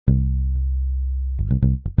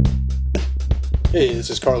Hey, this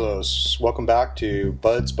is Carlos. Welcome back to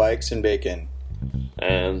Buds, Bikes, and Bacon.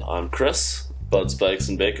 And I'm Chris. Buds, Bikes,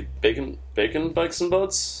 and Bacon, Bikes, and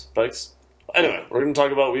Buds? Bikes? Anyway, we're going to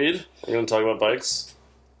talk about weed. We're going to talk about bikes.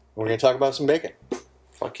 We're going to talk about some bacon.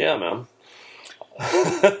 Fuck yeah, man.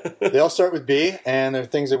 They all start with B, and they're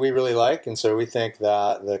things that we really like, and so we think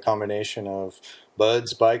that the combination of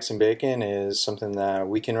buds, bikes, and bacon is something that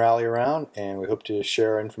we can rally around, and we hope to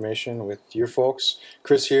share our information with your folks.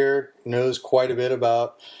 Chris here knows quite a bit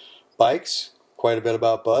about bikes, quite a bit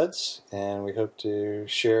about buds, and we hope to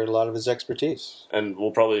share a lot of his expertise. And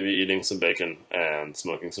we'll probably be eating some bacon and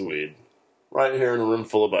smoking some weed right here in a room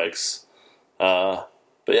full of bikes. But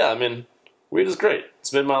yeah, I mean, weed is great.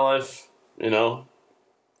 It's made my life,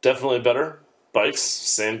 definitely better. Bikes,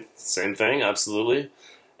 same thing, absolutely.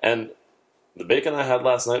 And the bacon I had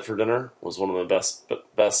last night for dinner was one of the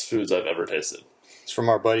best foods I've ever tasted. It's from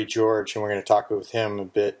our buddy George, and we're going to talk with him a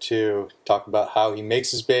bit too. Talk about how he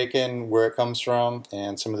makes his bacon, where it comes from,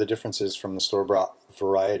 and some of the differences from the store-bought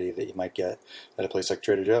variety that you might get at a place like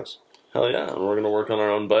Trader Joe's. Hell yeah, and we're going to work on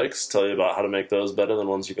our own bikes, tell you about how to make those better than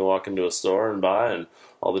ones you can walk into a store and buy, and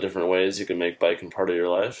all the different ways you can make biking part of your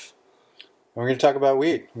life. And we're going to talk about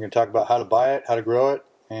weed. We're going to talk about how to buy it, how to grow it,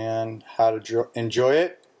 and how to enjoy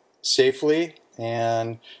it safely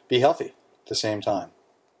and be healthy at the same time.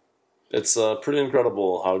 It's pretty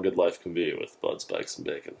incredible how good life can be with buds, bikes, and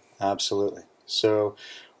bacon. Absolutely. So,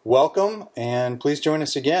 welcome, and please join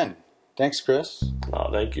us again. Thanks, Chris.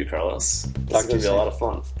 Oh, thank you, Carlos. This Talk is to going to you be a soon. lot of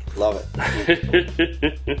fun. Love it.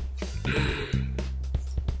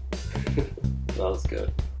 That was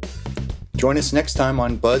good. Join us next time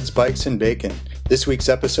on Buds, Bikes, and Bacon. This week's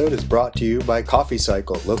episode is brought to you by Coffee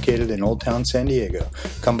Cycle, located in Old Town San Diego.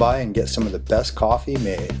 Come by and get some of the best coffee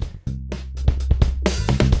made.